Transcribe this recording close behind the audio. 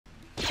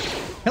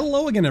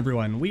Hello again,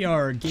 everyone. We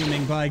are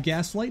Gaming by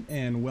Gaslight,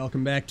 and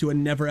welcome back to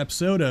another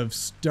episode of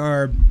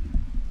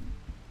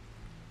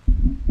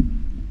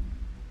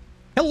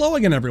Hello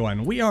again,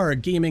 everyone. We are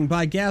Gaming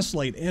by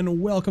Gaslight,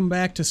 and welcome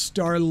back to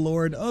Star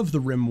Lord of the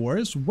Rim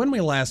Wars. When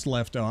we last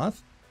left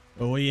off,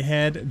 we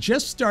had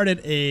just started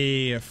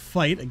a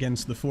fight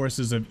against the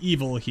forces of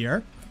evil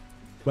here.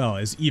 Well,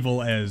 as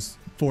evil as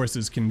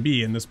forces can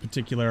be in this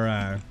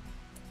particular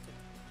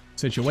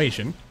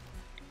situation.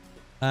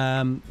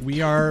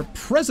 We are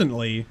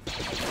presently...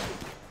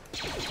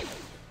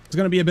 It's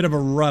going to be a bit of a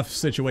rough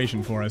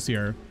situation for us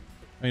here.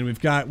 I mean,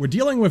 we're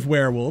dealing with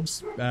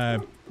werewolves,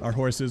 our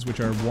horses,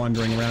 which are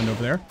wandering around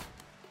over there.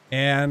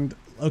 And,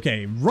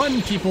 okay,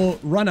 run, people,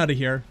 run out of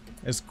here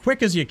as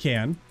quick as you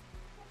can.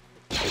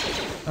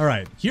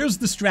 Alright, here's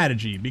the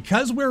strategy.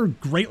 Because we're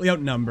greatly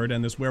outnumbered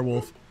and this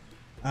werewolf,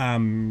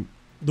 the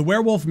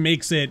werewolf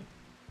makes it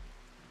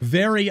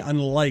very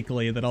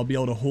unlikely that I'll be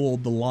able to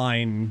hold the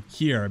line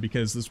here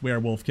because this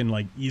werewolf can,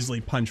 like,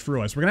 easily punch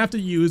through us. We're gonna have to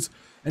use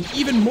an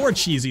even more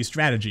cheesy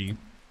strategy.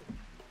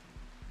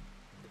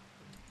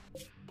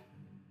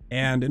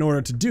 And in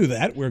order to do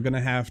that, we're gonna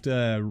have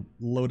to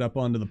load up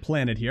onto the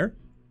planet here.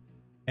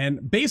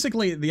 And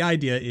basically, the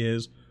idea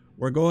is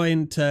we're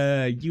going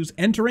to use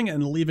entering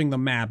and leaving the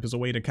map as a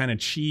way to kind of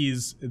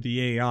cheese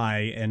the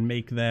AI and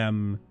make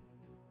them...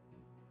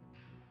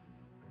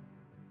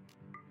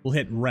 We'll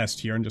hit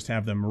rest here and just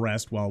have them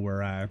rest while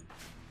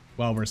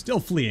we're still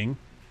fleeing.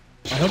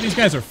 I hope these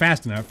guys are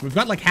fast enough. We've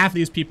got like half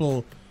these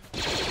people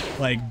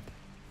like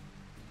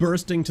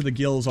bursting to the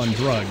gills on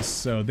drugs,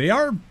 so they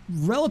are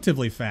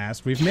relatively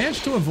fast. We've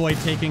managed to avoid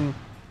taking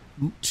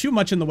too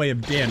much in the way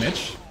of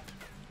damage.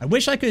 I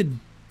wish I could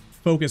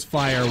focus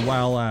fire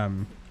while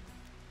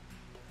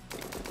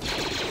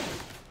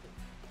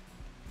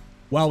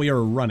we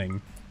are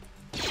running.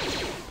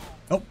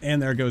 Oh,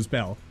 and there goes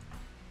Belle.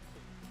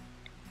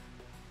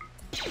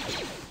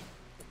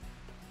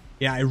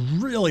 Yeah, I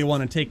really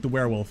want to take the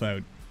werewolf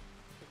out.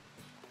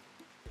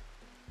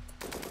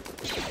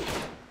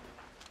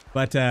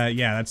 But,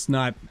 yeah, that's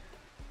not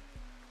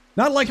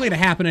likely to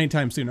happen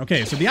anytime soon.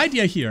 Okay, so the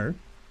idea here...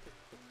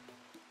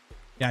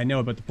 Yeah, I know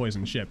about the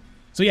poison ship.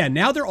 So yeah,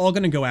 now they're all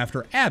going to go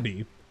after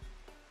Abby.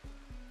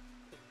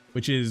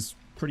 Which is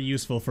pretty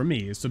useful for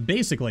me. So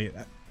basically...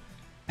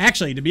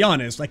 Actually, to be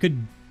honest, I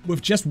could...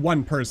 With just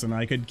one person,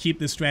 I could keep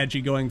this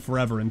strategy going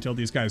forever until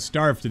these guys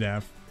starve to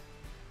death.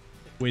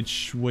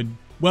 Which would...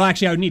 Well,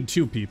 actually, I would need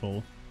two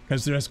people.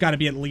 Because there's got to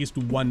be at least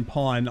one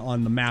pawn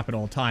on the map at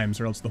all times,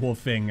 or else the whole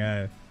thing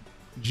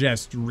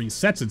just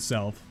resets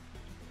itself.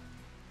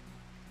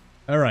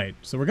 Alright,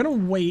 so we're going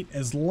to wait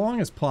as long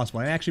as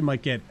possible. I actually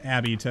might get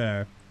Abby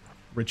to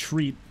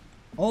retreat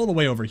all the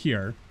way over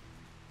here.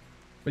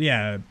 But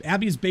yeah,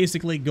 Abby's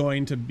basically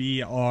going to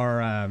be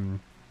our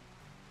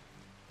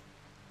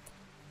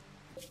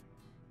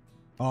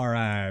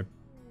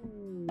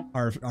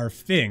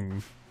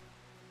thing.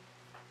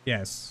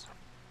 Yes.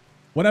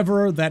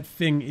 Whatever that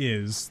thing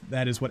is,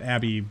 that is what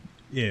Abby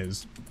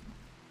is.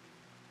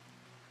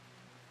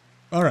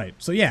 Alright,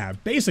 so yeah,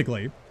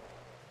 basically,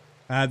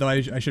 though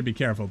I should be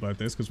careful about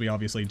this, because we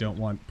obviously don't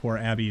want poor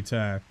Abby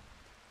to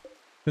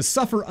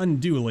suffer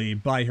unduly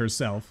by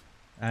herself.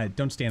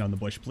 Don't stand on the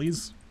bush,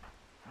 please.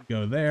 You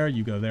go there,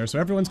 you go there, so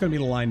everyone's going to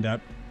be lined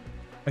up.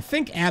 I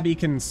think Abby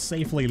can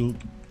safely...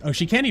 Oh,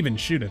 she can't even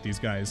shoot at these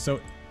guys, so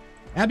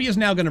Abby is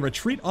now going to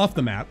retreat off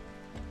the map,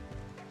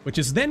 which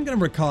is then going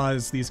to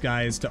cause these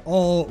guys to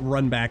all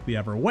run back the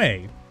other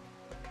way.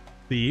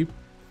 The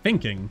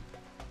thinking.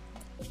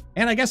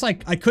 And I guess I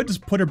could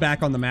just put her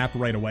back on the map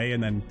right away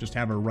and then just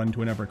have her run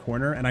to another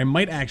corner, and I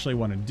might actually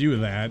want to do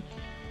that.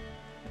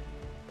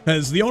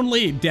 Because the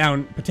only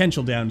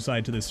potential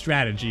downside to this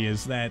strategy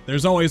is that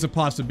there's always a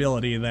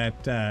possibility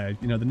that,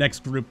 you know, the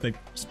next group that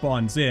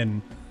spawns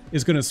in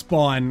is going to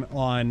spawn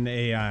on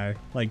a,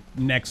 like,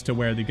 next to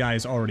where the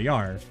guys already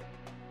are.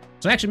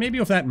 So actually, maybe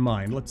with that in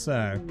mind, let's,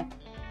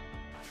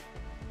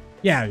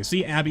 yeah, you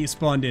see, Abby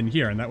spawned in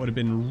here, and that would have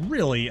been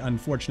really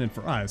unfortunate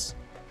for us.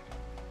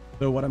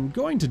 So what I'm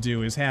going to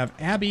do is have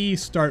Abby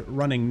start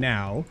running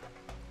now.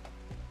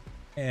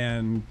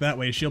 And that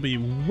way she'll be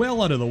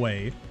well out of the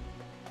way.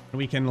 And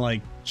we can,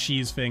 like,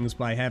 cheese things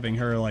by having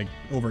her, like,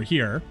 over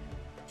here.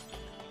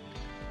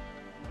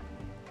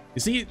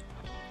 You see,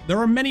 there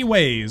are many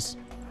ways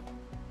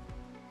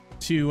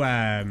to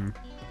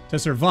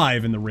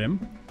survive in the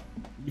Rim.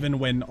 Even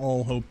when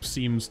all hope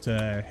seems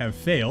to have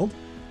failed.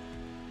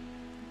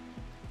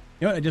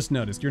 You know what, I just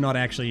noticed, you're not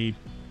actually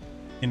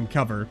in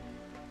cover.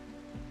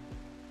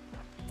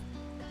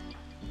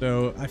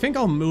 So, I think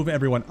I'll move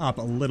everyone up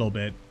a little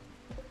bit.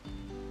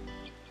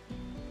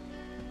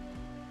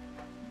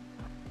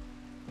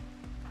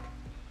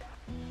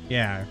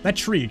 Yeah, that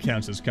tree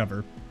counts as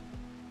cover.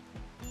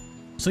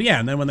 So yeah,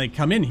 and then when they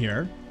come in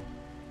here...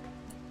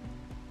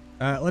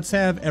 let's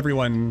have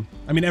everyone...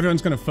 I mean,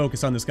 everyone's gonna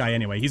focus on this guy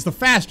anyway. He's the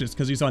fastest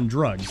because he's on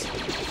drugs.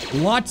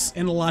 Lots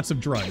and lots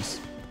of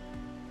drugs.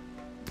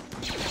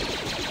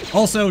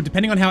 Also,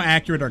 depending on how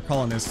accurate our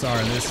colonists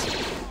are,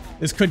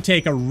 this could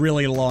take a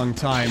really long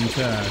time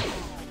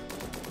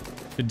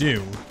to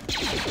do.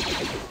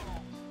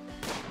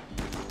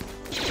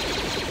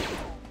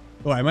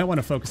 Oh, I might want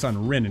to focus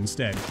on Rin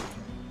instead.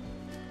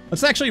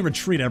 Let's actually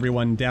retreat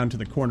everyone down to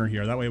the corner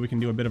here. That way we can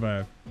do a bit of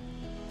a...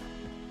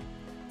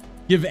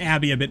 give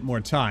Abby a bit more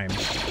time.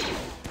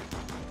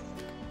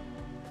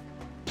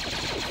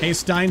 Hey,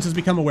 Steins has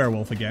become a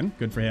werewolf again.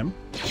 Good for him.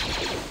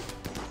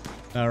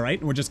 Alright,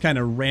 and we're just kind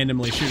of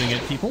randomly shooting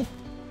at people.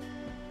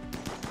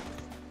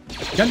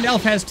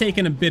 Gandalf has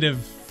taken a bit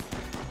of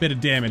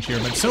damage here,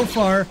 but so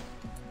far...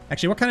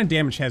 Actually, what kind of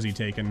damage has he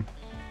taken?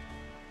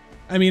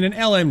 I mean, an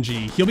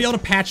LMG. He'll be able to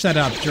patch that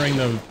up during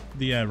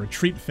the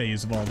retreat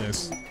phase of all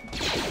this.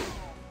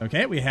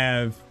 Okay, we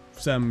have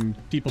some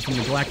people from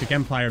the Galactic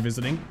Empire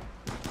visiting.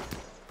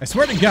 I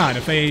swear to God,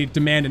 if they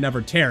demand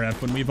another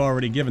tariff when we've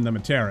already given them a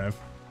tariff,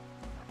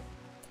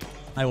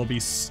 I will be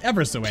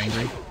ever so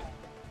angry.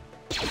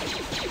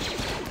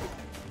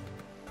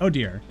 Oh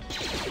dear.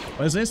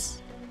 What is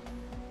this?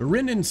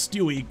 Rin and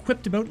Stewie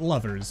quipped about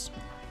lovers.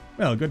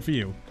 Well, good for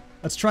you.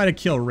 Let's try to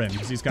kill Rin,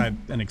 because he's got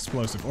an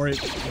explosive. Or,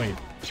 wait,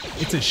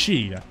 it's a she.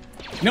 You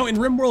know, in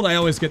RimWorld, I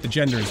always get the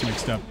genders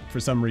mixed up for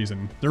some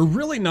reason. They're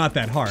really not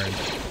that hard.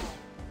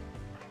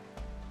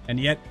 And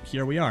yet,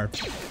 here we are.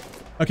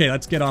 Okay,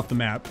 let's get off the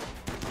map.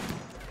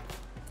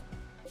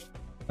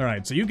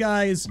 Alright, so you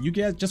guys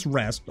just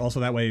rest. Also,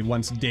 that way,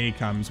 once day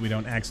comes, we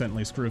don't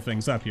accidentally screw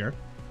things up here.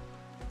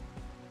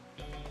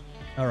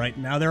 Alright,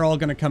 now they're all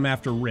gonna come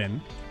after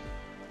Rin.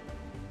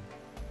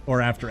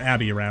 Or after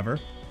Abby, rather.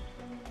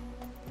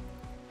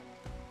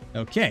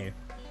 Okay,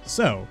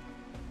 so,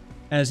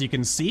 as you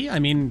can see, I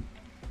mean,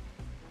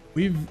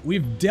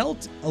 we've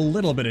dealt a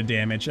little bit of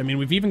damage. I mean,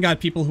 we've even got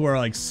people who are,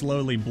 like,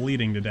 slowly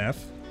bleeding to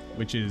death,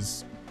 which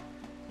is...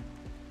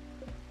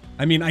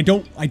 I mean, I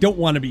don't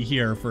want to be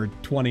here for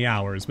 20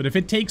 hours, but if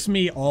it takes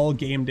me all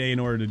game day in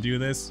order to do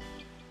this,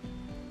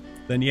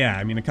 then yeah,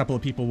 I mean, a couple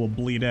of people will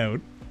bleed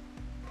out.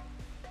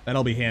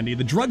 That'll be handy.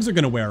 The drugs are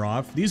going to wear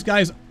off. These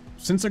guys,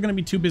 since they're going to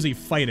be too busy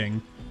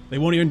fighting, they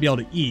won't even be able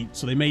to eat,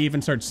 so they may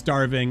even start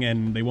starving,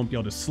 and they won't be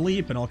able to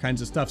sleep, and all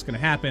kinds of stuff's going to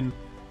happen.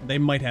 They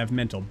might have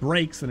mental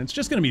breaks, and it's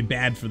just going to be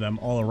bad for them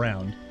all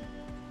around.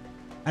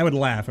 I would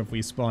laugh if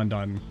we spawned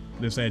on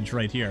this edge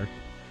right here.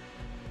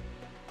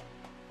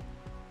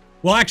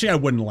 Well, actually, I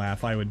wouldn't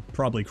laugh. I would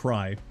probably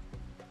cry.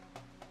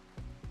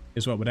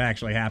 Is what would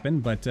actually happen,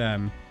 but,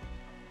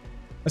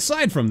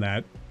 aside from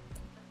that...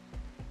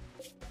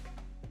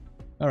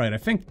 Alright, I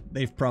think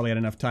they've probably had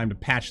enough time to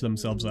patch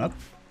themselves up.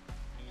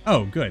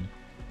 Oh, good.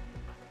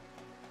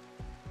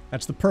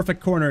 That's the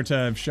perfect corner to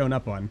have shown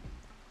up on.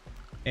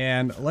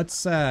 And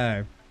let's, do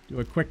a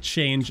quick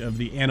change of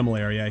the animal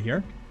area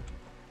here.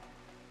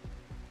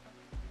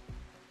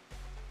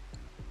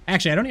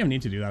 Actually, I don't even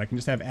need to do that. I can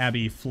just have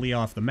Abby flee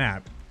off the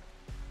map.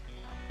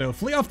 So,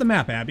 flee off the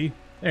map, Abby.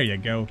 There you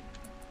go.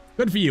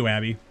 Good for you,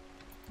 Abby.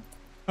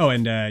 Oh,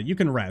 and, you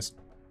can rest.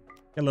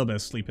 Get a little bit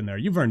of sleep in there.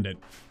 You've earned it.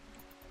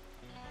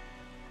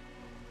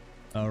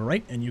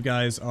 Alright, and you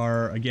guys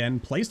are, again,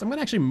 placed. I'm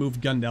gonna actually move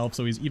Gandalf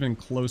so he's even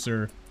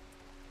closer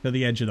to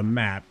the edge of the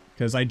map.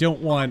 Because I don't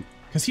want...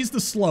 Because he's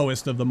the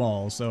slowest of them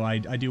all, so I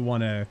do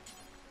want to...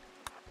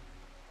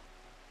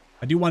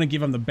 I do want to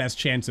give him the best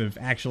chance of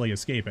actually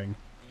escaping.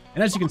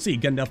 And as you can see,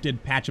 Gandalf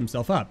did patch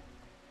himself up.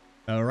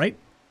 Alright.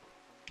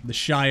 The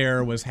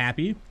Shire was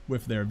happy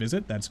with their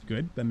visit. That's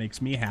good. That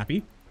makes me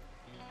happy.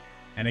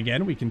 And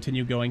again, we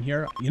continue going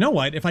here. You know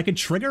what? If I could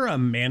trigger a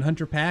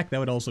Manhunter pack, that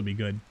would also be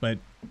good. But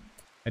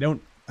I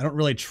don't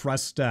really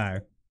trust...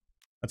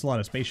 that's a lot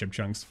of spaceship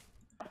chunks.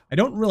 I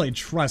don't really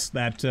trust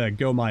that to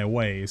go my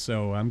way,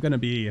 so I'm going to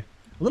be a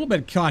little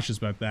bit cautious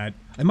about that.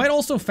 I might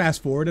also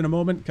fast forward in a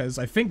moment, because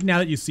I think now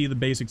that you see the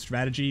basic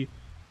strategy,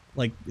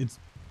 like, it's...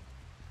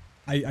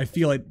 I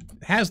feel it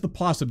has the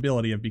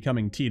possibility of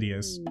becoming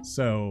tedious,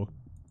 so...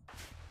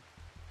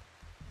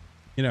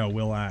 You know,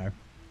 we'll,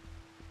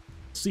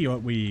 see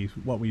what we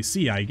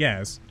see, I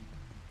guess.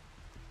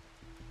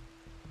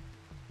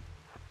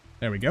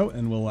 There we go,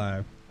 and we'll,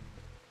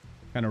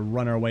 kind of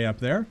run our way up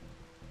there.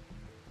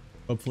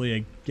 Hopefully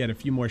I get a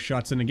few more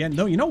shots in again.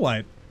 No, you know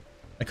what?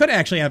 I could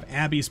actually have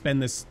Abby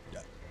spend this...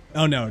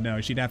 Oh,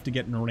 no, she'd have to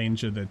get in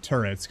range of the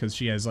turrets, because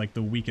she has, like,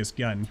 the weakest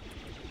gun.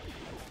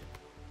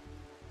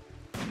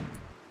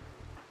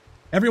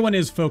 Everyone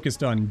is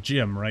focused on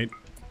Jim, right?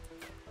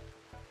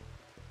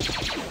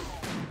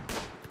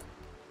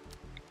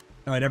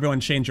 Alright, everyone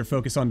change your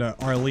focus onto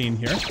Arlene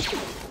here.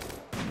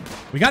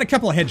 We got a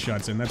couple of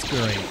headshots in, that's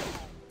great.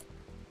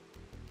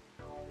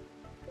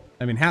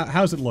 I mean,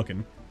 how's it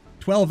looking?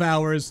 12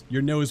 hours,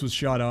 your nose was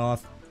shot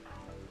off.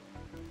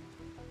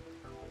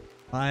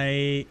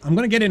 I'm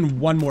gonna get in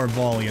one more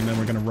volley and then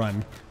we're gonna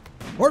run.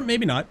 Or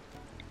maybe not.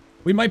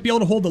 We might be able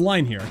to hold the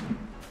line here.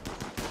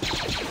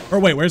 Or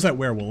wait, where's that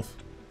werewolf?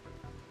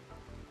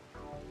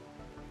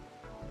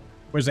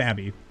 Where's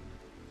Abby?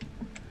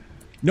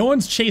 No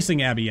one's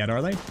chasing Abby yet,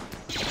 are they?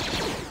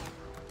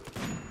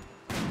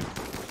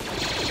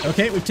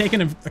 Okay, we've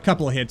taken a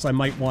couple of hits. I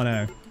might want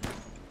to...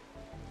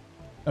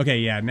 Okay,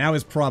 yeah, now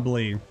is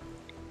probably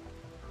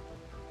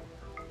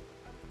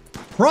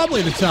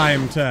the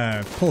time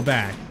to pull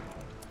back.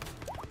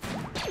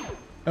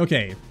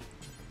 Okay.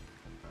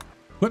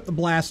 Put the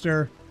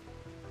blaster.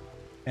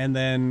 And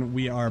then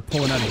we are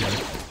pulling out of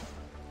here.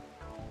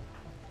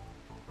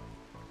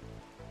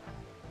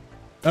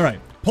 Alright.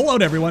 Pull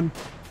out, everyone.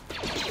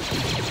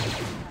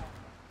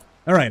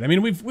 Alright, I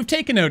mean, we've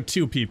taken out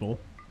 2 people.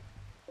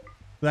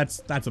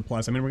 That's a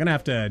plus. I mean, we're gonna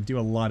have to do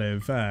a lot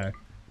of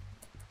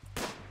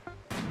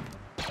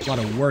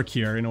work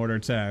here in order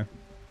to...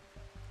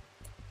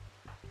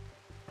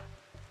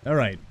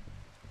 Alright.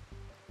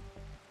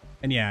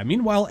 And yeah,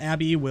 meanwhile,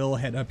 Abby will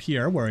head up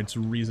here where it's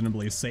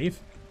reasonably safe.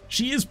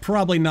 She is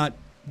probably not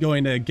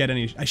going to get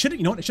any... you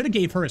know what? I should have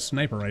gave her a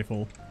sniper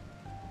rifle.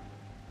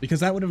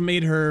 Because that would have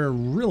made her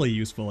really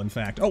useful, in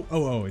fact.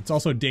 Oh, it's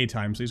also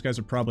daytime, so these guys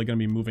are probably going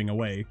to be moving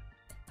away.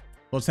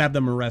 Let's have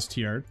them arrest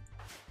here.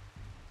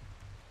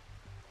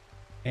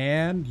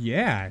 And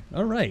yeah,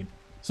 alright.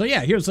 So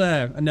yeah, here's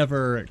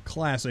another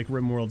classic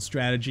RimWorld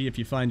strategy. If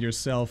you find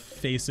yourself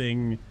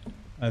facing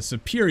a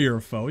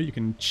superior foe, you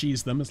can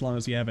cheese them as long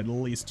as you have at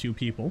least 2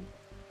 people.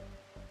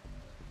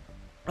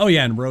 Oh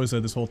yeah, and Rosa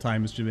this whole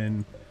time has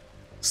been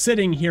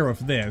sitting here with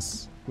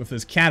this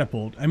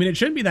catapult. I mean, it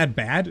shouldn't be that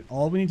bad.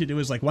 All we need to do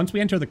is, like, once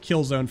we enter the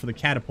kill zone for the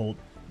catapult,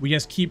 we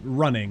just keep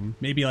running.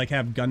 Maybe, like,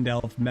 have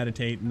Gundalf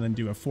meditate and then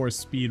do a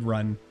forced speed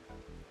run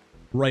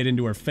right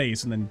into her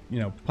face and then, you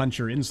know, punch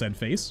her in said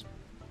face.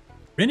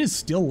 Rin is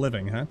still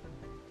living, huh?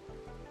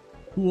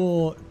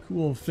 Cool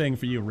thing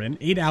for you, Rin.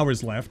 8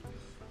 hours left.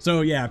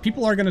 So, yeah,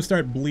 people are going to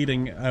start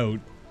bleeding out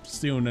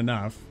soon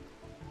enough.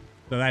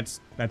 So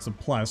that's a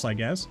plus, I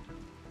guess.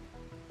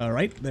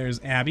 Alright, there's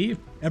Abby.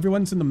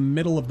 Everyone's in the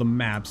middle of the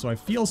map, so I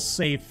feel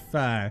safe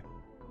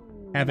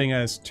having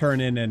us turn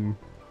in and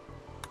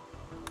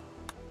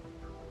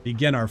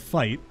begin our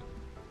fight.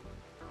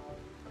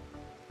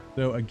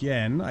 So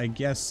again, I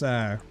guess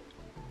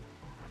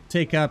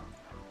take up...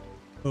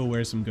 Oh,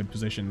 where's some good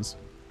positions?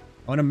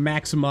 I want to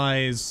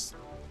maximize...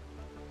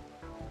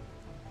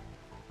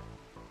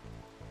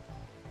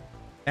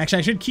 Actually,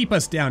 I should keep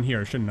us down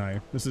here, shouldn't I?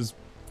 This is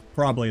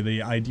probably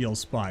the ideal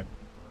spot.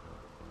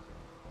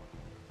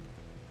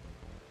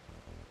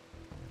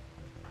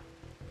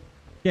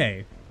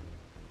 Okay.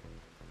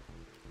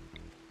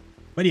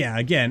 But yeah,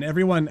 again,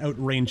 everyone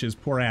outranges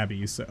poor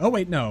Abby. So, oh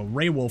wait, no,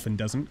 Ray Wolfen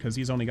doesn't, because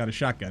he's only got a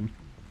shotgun.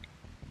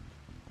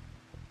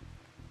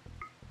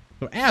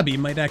 So Abby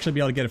might actually be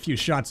able to get a few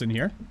shots in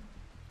here.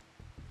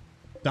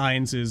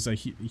 Dines is a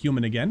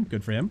human again.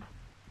 Good for him.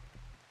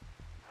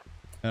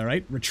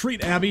 Alright,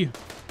 retreat, Abby.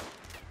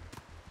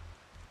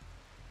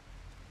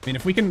 I mean,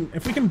 if we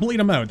can bleed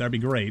him out, that'd be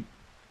great.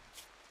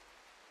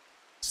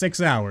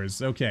 6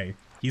 hours, okay.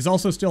 He's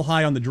also still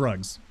high on the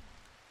drugs.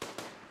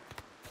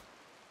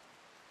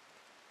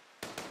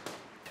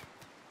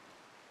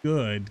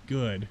 Good,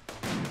 good.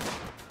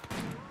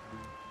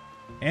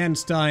 And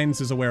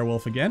Steins is a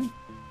werewolf again.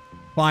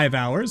 5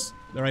 hours.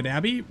 Alright,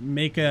 Abby,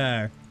 make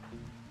a...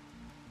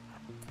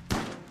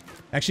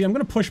 Actually, I'm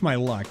gonna push my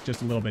luck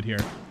just a little bit here.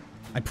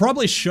 I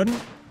probably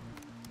shouldn't.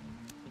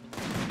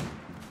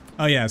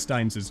 Oh yeah,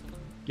 Steins is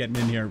getting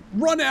in here.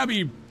 Run,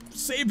 Abby!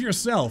 Save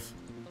yourself!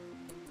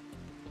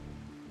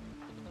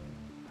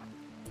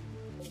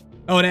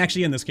 Oh, and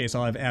actually in this case,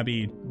 I'll have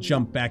Abby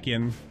jump back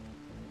in.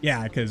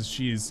 Yeah, because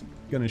she's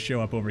gonna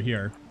show up over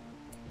here.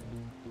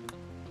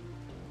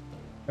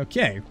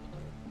 Okay.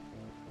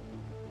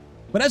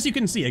 But as you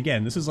can see,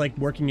 again, this is like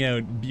working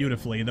out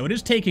beautifully, though it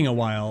is taking a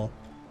while.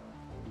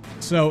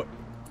 So...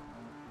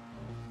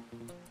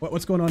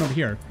 What's going on over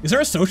here? Is there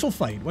a social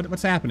fight?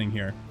 What's happening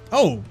here?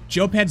 Oh,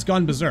 Jopad's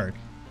gone berserk.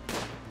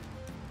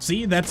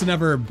 See, that's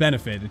another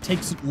benefit. It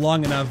takes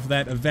long enough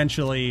that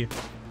eventually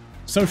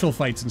social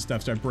fights and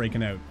stuff start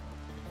breaking out.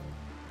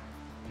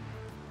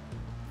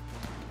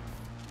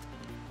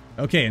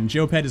 Okay, and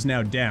Joped is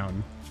now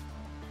down.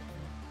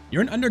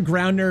 You're an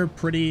undergrounder,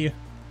 pretty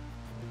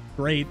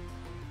great.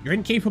 You're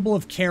incapable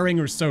of caring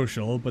or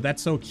social, but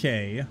that's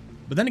okay.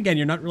 But then again,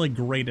 you're not really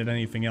great at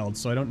anything else,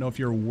 so I don't know if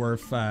you're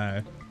worth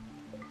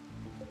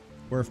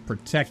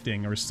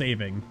protecting or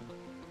saving.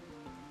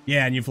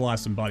 Yeah, and you've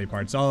lost some body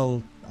parts.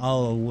 I'll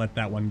let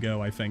that one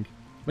go, I think.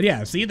 But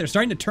yeah, see, they're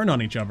starting to turn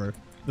on each other.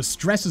 The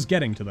stress is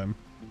getting to them.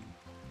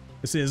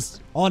 This is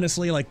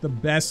honestly like the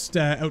best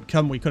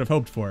outcome we could have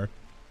hoped for.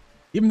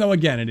 Even though,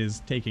 again, it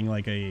is taking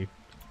like a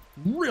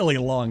really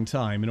long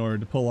time in order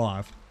to pull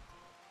off.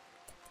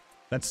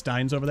 That's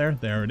Steins over there.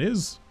 There it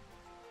is.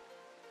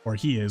 Or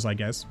he is, I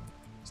guess.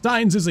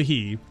 Steins is a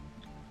he.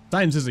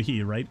 Steins is a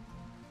he, right?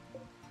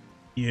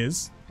 He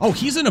is. Oh,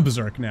 he's in a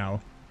berserk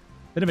now.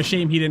 Bit of a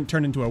shame he didn't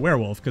turn into a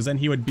werewolf, because then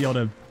he would be able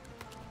to...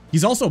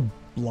 He's also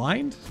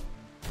blind?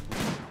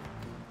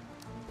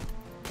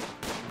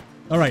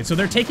 Alright, so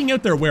they're taking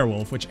out their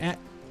werewolf, which...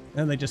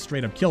 And they just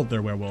straight up killed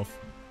their werewolf.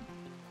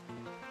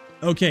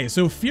 Okay,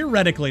 so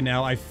theoretically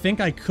now, I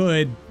think I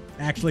could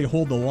actually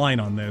hold the line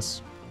on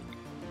this.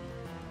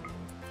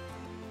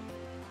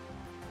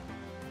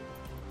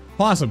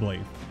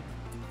 Possibly.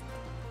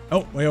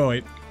 Oh,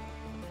 wait.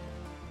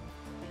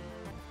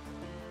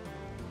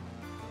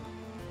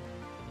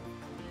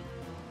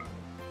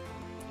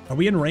 Are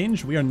we in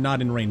range? We are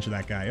not in range of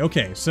that guy.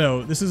 Okay,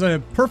 so this is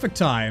a perfect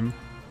time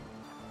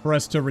for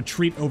us to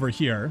retreat over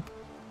here.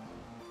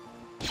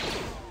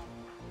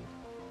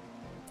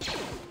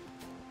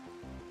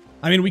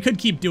 I mean, we could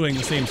keep doing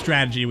the same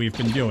strategy we've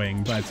been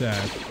doing, but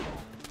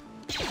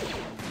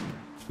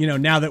you know,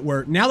 now that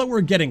we're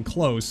getting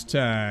close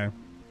to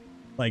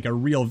like a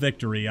real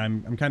victory,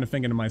 I'm kind of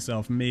thinking to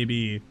myself,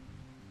 maybe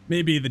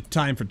the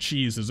time for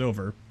cheese is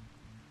over.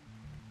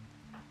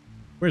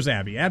 Where's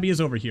Abby? Abby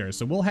is over here,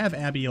 so we'll have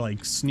Abby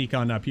like sneak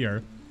on up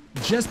here,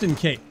 just in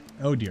case.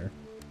 Oh dear,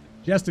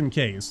 just in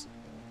case.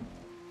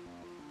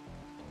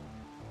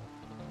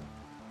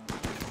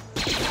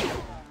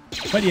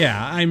 But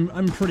yeah,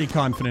 I'm pretty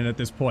confident at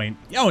this point.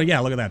 Oh yeah,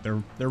 look at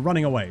that. They're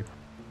running away.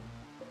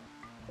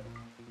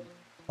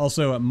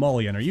 Also,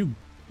 Mullion, are you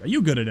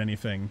good at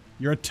anything?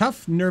 You're a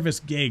tough,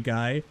 nervous gay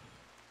guy.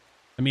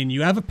 I mean,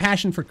 you have a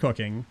passion for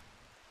cooking.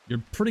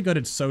 You're pretty good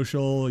at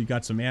social. You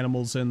got some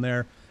animals in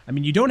there. I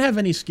mean, you don't have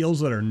any skills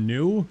that are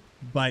new,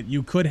 but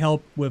you could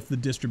help with the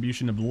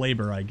distribution of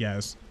labor, I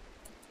guess.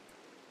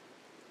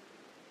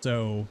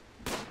 So,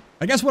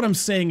 I guess what I'm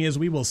saying is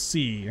we will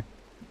see.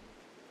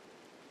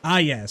 Ah,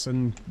 yes,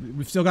 and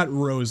we've still got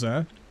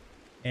Rosa,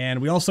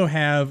 and we also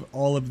have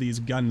all of these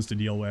guns to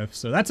deal with,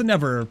 so that's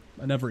another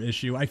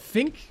issue. I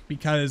think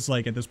because,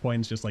 like, at this point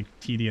it's just, like,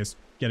 tedious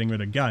getting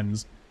rid of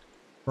guns,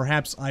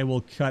 perhaps I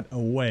will cut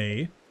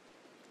away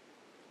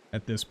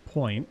at this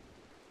point.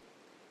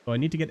 So I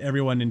need to get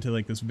everyone into,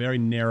 like, this very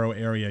narrow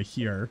area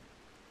here,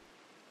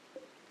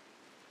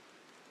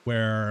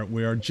 where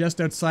we're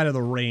just outside of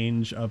the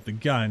range of the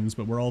guns,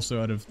 but we're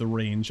also out of the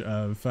range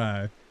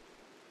of,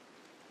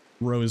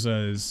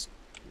 Rosa's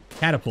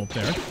catapult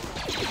there.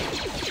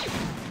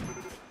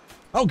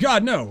 Oh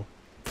god, no!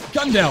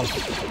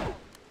 Gundalf!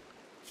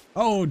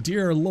 Oh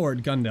dear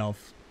lord,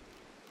 Gundalf.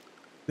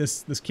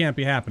 This can't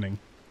be happening.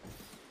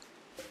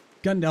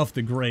 Gundalf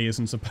the Grey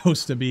isn't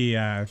supposed to be,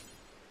 Alright,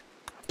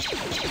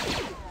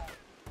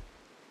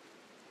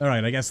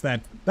 I guess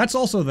that's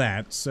also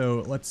that,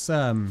 so let's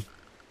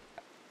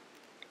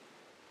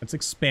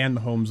expand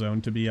the home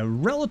zone to be a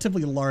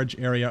relatively large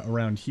area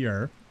around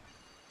here.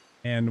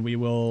 And we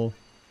will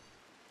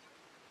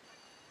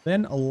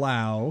then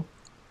allow...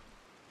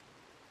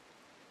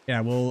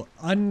 Yeah, we'll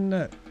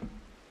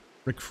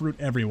recruit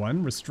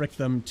everyone, restrict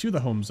them to the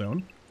home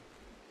zone.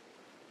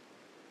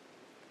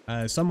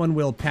 Someone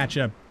will patch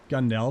up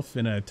Gundalf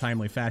in a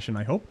timely fashion,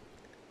 I hope.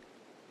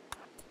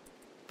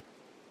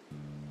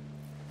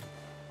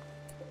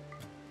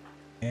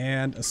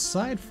 And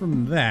aside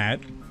from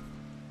that...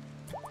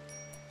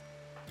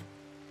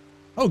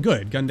 Oh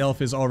good,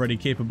 Gundalf is already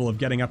capable of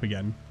getting up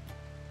again.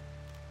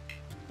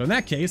 So in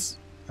that case,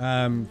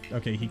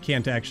 okay, he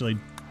can't actually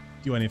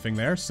do anything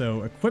there,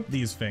 so equip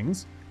these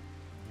things.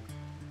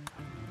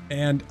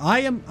 And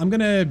I'm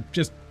gonna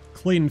just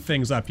clean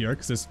things up here,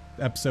 because this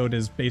episode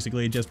has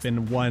basically just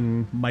been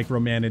one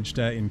micromanaged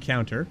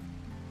encounter.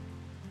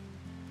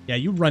 Yeah,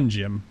 you run,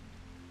 Jim.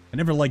 I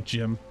never liked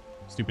Jim.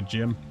 Stupid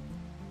Jim.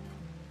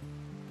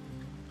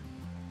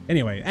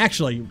 Anyway,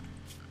 actually,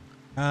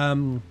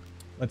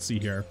 let's see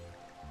here.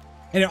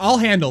 And I'll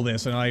handle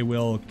this, and I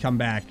will come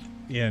back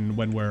in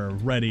when we're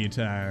ready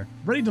to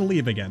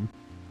leave again.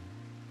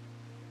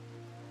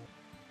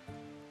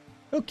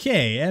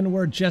 Okay, and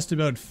we're just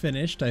about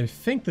finished. I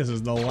think this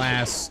is the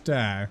last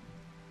turret.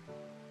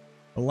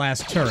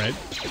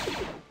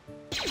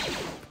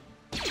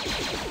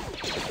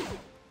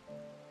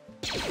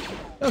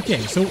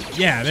 Okay, so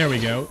yeah, there we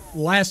go.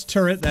 Last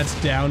turret, that's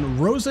down.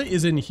 Rosa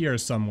is in here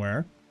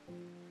somewhere.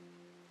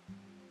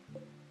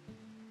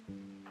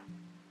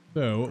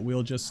 So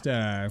we'll just,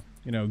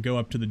 you know, go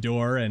up to the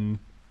door and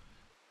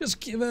just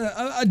give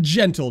a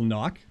gentle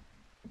knock.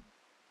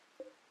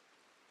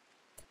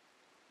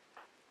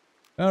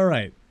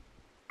 Alright.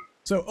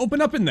 So, open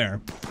up in there.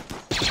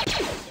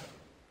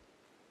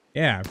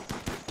 Yeah.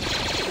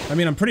 I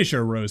mean, I'm pretty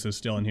sure Rose is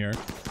still in here.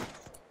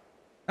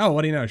 Oh,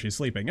 what do you know? She's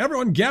sleeping.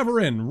 Everyone gather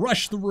in!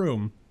 Rush the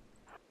room!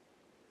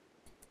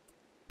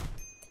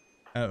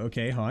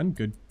 Okay, Han.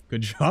 Good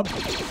job.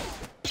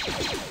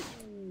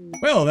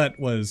 Well, that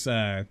was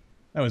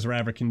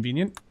rather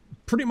convenient.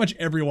 Pretty much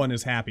everyone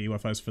is happy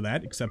with us for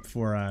that, except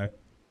for,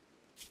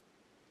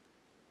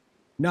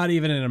 not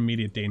even in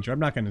immediate danger. I'm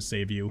not going to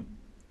save you.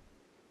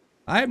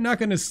 I'm not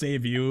going to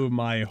save you,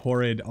 my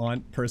horrid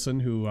aunt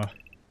person who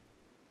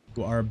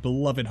our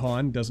beloved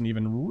Han doesn't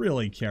even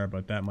really care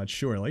about that much,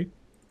 surely.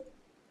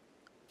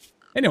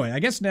 Anyway, I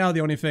guess now the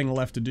only thing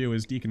left to do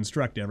is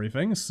deconstruct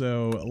everything,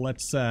 so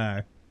let's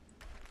get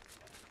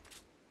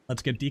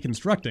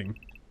deconstructing.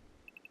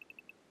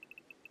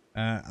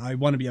 I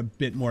want to be a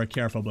bit more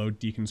careful about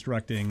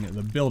deconstructing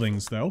the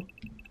buildings, though.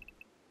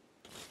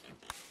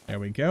 There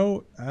we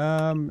go.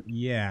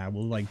 Yeah,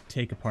 we'll, like,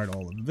 take apart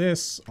all of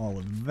this, all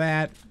of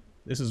that.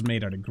 This is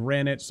made out of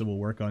granite, so we'll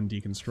work on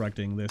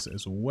deconstructing this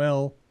as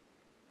well.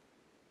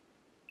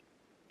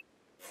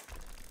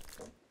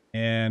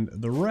 And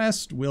the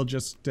rest, we'll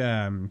just,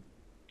 yeah,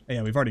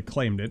 we've already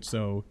claimed it,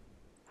 so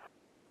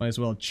Might as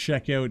well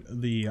check out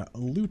the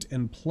loot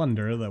and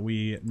plunder that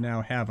we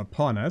now have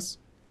upon us.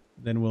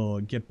 Then we'll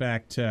get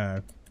back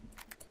to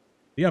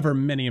the other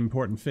many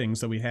important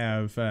things that we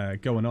have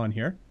going on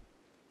here.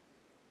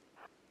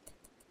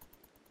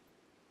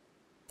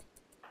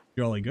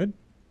 Jolly good.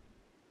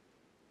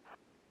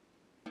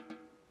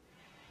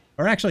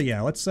 Or actually, yeah,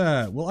 let's,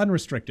 we'll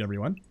unrestrict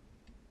everyone.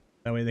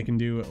 That way they can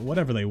do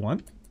whatever they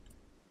want.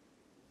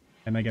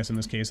 And I guess in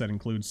this case that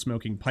includes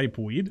smoking pipe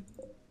weed.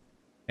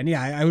 And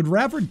yeah, I would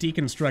rather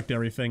deconstruct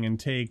everything and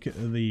take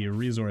the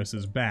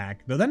resources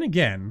back. Though then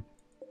again,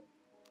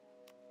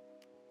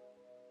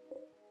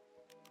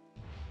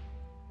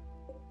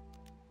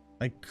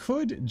 I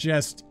could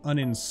just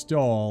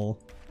uninstall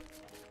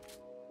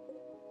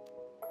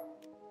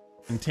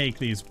and take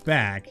these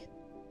back.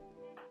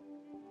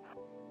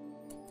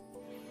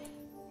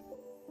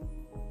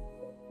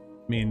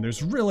 I mean,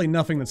 there's really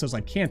nothing that says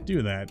I can't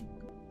do that.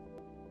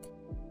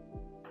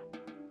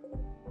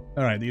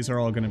 Alright, these are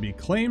all going to be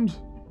claimed.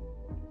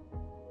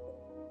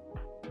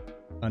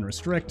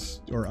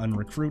 Unrestrict, or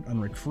unrecruit,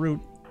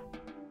 unrecruit.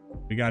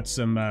 We got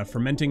some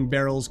fermenting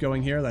barrels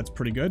going here, that's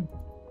pretty good.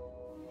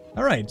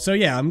 Alright, so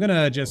yeah, I'm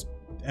gonna just,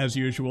 as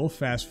usual,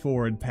 fast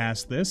forward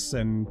past this,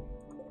 and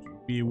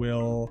we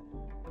will,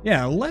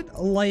 yeah, let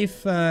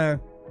life go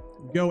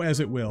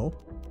as it will.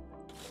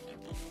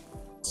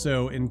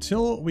 So,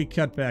 until we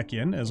cut back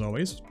in, as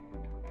always.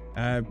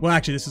 Well,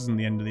 actually, this isn't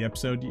the end of the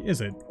episode,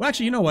 is it? Well,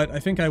 actually, you know what? I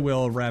think I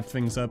will wrap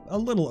things up a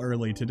little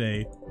early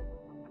today.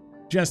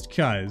 Just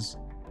 'cause.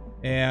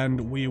 And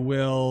we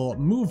will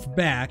move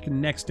back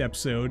next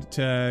episode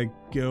to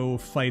go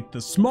fight the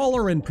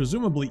smaller and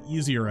presumably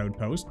easier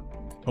outpost.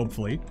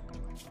 Hopefully.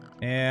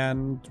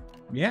 And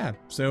yeah,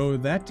 so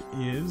that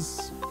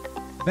is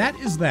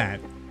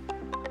that.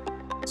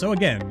 So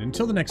again,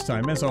 until the next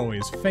time, as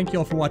always, thank you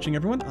all for watching,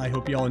 everyone. I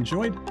hope you all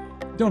enjoyed.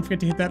 Don't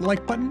forget to hit that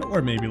like button,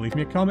 or maybe leave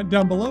me a comment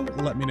down below.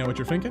 Let me know what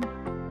you're thinking.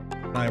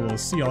 I will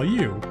see all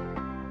you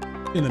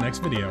in the next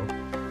video.